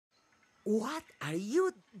What are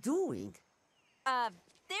you doing?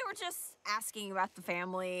 They were just asking about the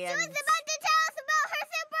family and... She was about to tell us about her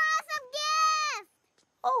super awesome gift!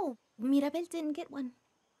 Oh, Mirabel didn't get one.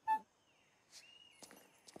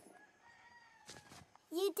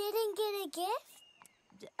 You didn't get a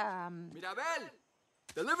gift? Mirabel!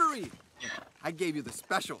 Delivery! I gave you the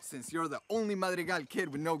special since you're the only Madrigal kid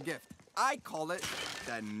with no gift. I call it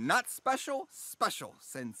the not special special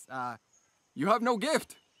since, you have no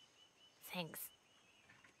gift. Thanks.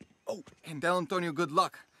 Oh, and tell Antonio good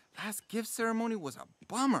luck. Last gift ceremony was a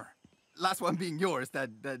bummer. Last one being yours,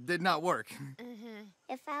 that did not work.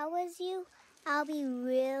 If I was you, I'll be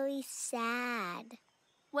really sad.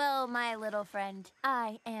 Well, my little friend,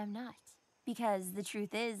 I am not. Because the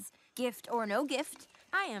truth is, gift or no gift,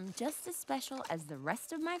 I am just as special as the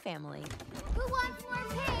rest of my family. Who wants more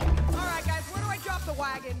pink? All right, guys, where do I drop the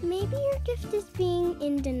wagon? Maybe your gift is being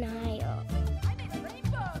in denial.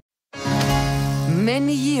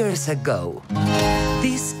 Many years ago,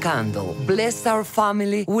 this candle blessed our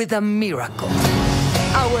family with a miracle.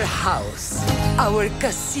 Our house, our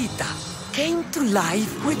casita, came to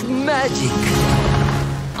life with magic.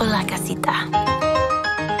 Hola, casita.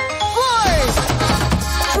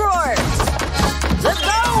 Roar! Let's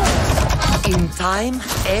go! In time,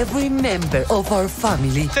 every member of our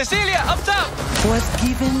family Cecilia, up top! was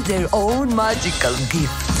given their own magical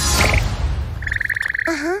gift.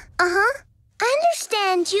 I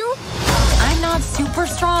understand you. I'm not super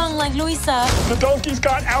strong like Luisa. The donkeys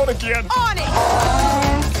got out again. On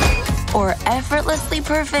it! Or effortlessly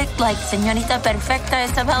perfect like Señorita Perfecta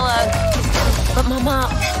Isabella. But Mama,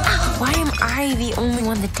 why am I the only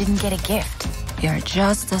one that didn't get a gift? You're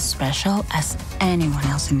just as special as anyone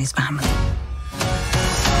else in this family.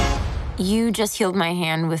 You just healed my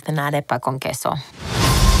hand with an arepa con queso.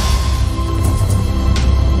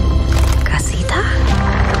 Casita?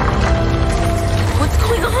 What's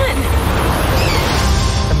going on?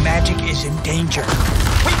 The magic is in danger.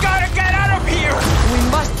 We gotta get out of here! We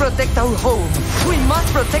must protect our home. We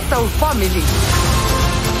must protect our family.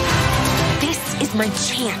 This is my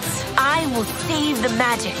chance. I will save the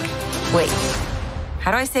magic. Wait,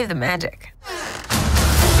 how do I save the magic?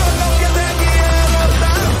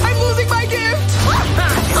 I'm losing my gift!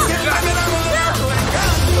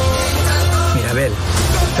 Mirabel,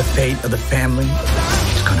 the fate of the family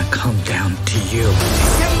is gonna come down to you.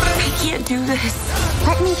 I can't do this.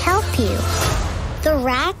 Let me help you. The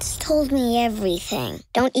rats told me everything.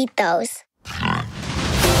 Don't eat those.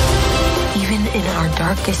 Even in our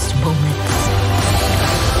darkest moments,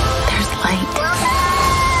 there's light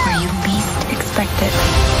where you least expect it.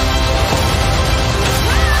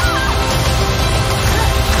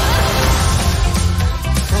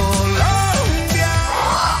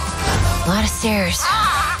 A lot of stairs.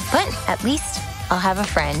 But at least I'll have a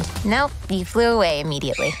friend. Nope, you flew away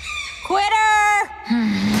immediately. Quitter!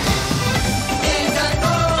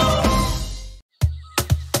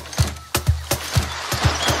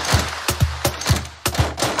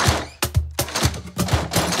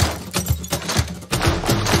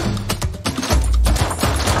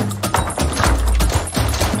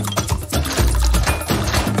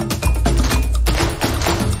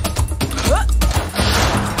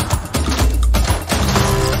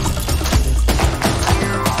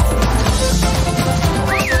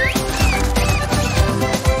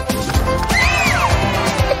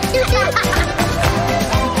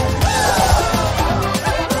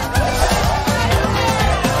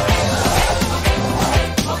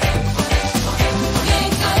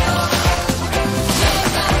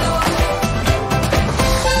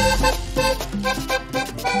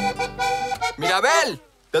 Mirabel!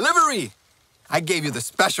 Delivery! I gave you the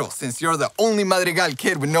special since you're the only Madrigal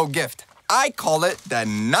kid with no gift. I call it the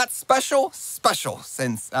not special special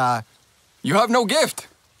since, you have no gift.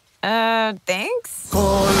 Thanks?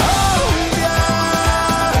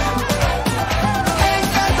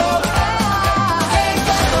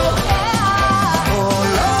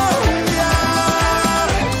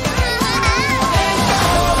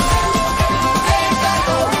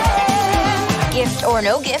 Gift or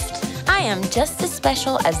no gift, I am just as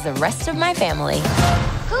special as the rest of my family.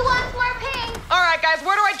 Who wants more pink? All right, guys,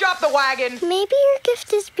 where do I drop the wagon? Maybe your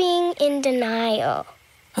gift is being in denial.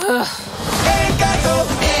 Encanto,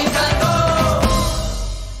 Encanto.